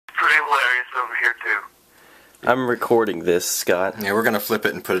hilarious over here too. I'm recording this, Scott. Yeah, we're gonna flip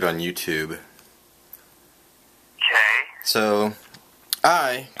it and put it on YouTube. Okay. So,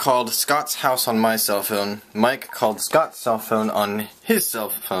 I called Scott's house on my cell phone. Mike called Scott's cell phone on his cell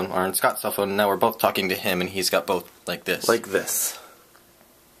phone, or on Scott's cell phone, and now we're both talking to him, and he's got both like this. Like this.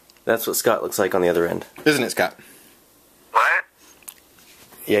 That's what Scott looks like on the other end. Isn't it, Scott? What?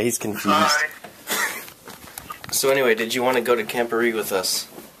 Yeah, he's confused. Hi. So anyway, did you want to go to Camporee with us,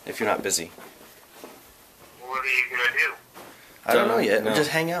 if you're not busy? What are you gonna do? I don't know yet. No. We'll just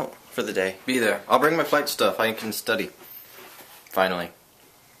hang out for the day. Be there. I'll bring my flight stuff. I can study. Finally.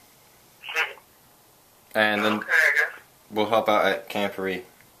 And then Okay, I guess. we'll help out at Camporee.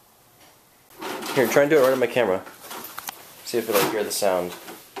 Here, try and do it right on my camera. See if it'll hear the sound.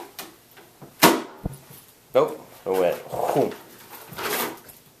 Nope. It went. Whew.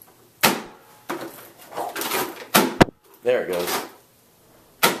 There it goes.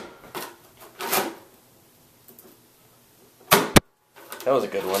 That was a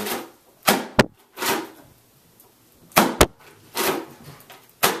good one.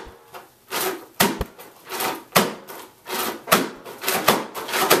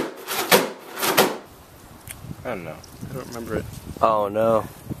 I don't know. I don't remember it. Oh no.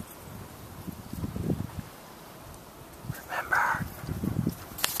 Remember.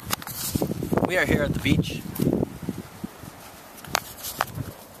 We are here at the beach.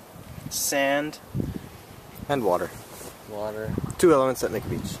 Sand. And water. Water. Two elements that make a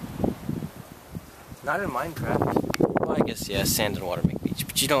beach. Not in Minecraft. Well, I guess, yeah, sand and water make beach.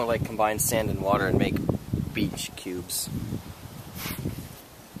 But you don't, like, combine sand and water and make beach cubes.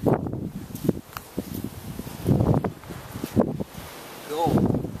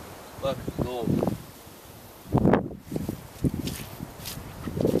 Gold. Look, gold.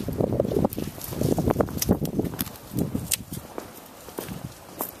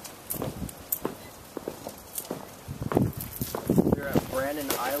 We're at Brennan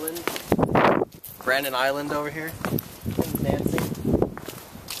Island. Brennan Island over here. Dancing.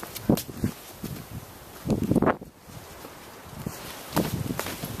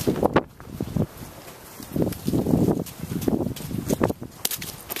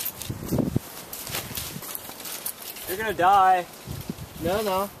 You're gonna die.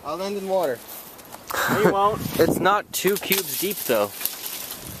 No, I'll land in water. No, you won't. It's not 2 cubes deep though.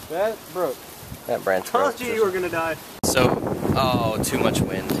 That broke. That branch Told broke. you were gonna die. So, oh, too much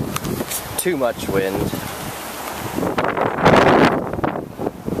wind. Too much wind.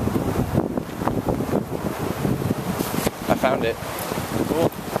 I found it. Cool.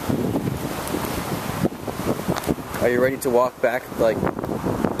 Are you ready to walk back like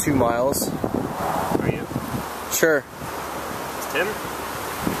 2 miles? Are you? Sure. It's Tim?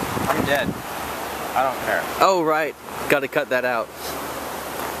 I'm dead. I don't care. Oh, right. Gotta cut that out.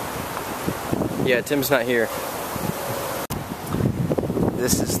 Yeah, Tim's not here.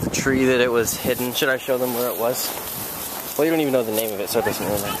 This is the tree that it was hidden. Should I show them where it was? Well, you don't even know the name of it, so it doesn't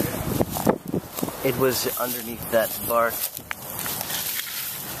really matter. It was underneath that bark.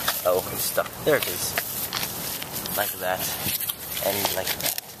 Oh, I'm stuck. There it is. Like that. And like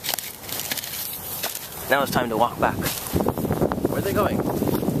that. Now it's time to walk back. Where are they going?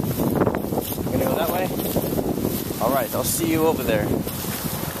 We're gonna go that way? Alright, I'll see you over there.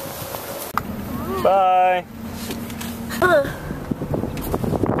 Bye.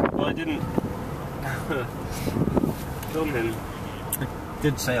 Well, I didn't film him.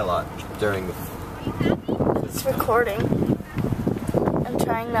 Did say a lot during the... It's recording. I'm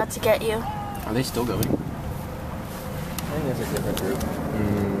trying not to get you. Are they still going? I think there's a different group.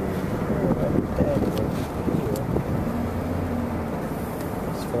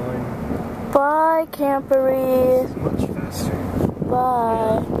 It's fine. Bye, Camporee. It's much faster.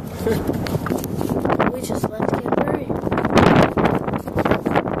 Bye. We just left Camporee.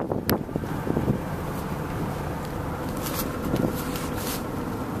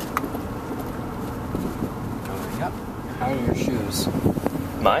 Yep. How are your shoes?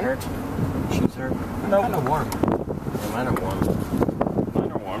 Mine hurt? Shoes are kind of warm. Yeah, mine are warm.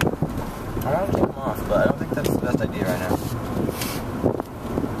 Mine are warm. I want to take them off, but I don't think that's the best idea right now.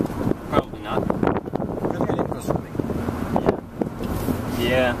 Probably not. Because I didn't go swimming.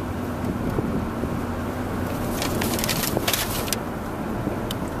 Yeah.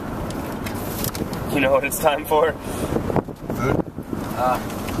 You know what it's time for? Food?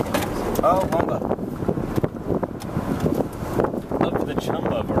 Oh, Wumba. Of the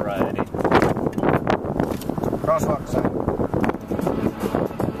Chumba variety. Crosswalk sign.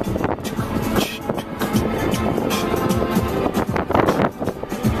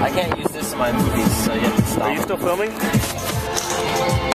 I can't use this in my movies, so you have to stop. Are you still filming?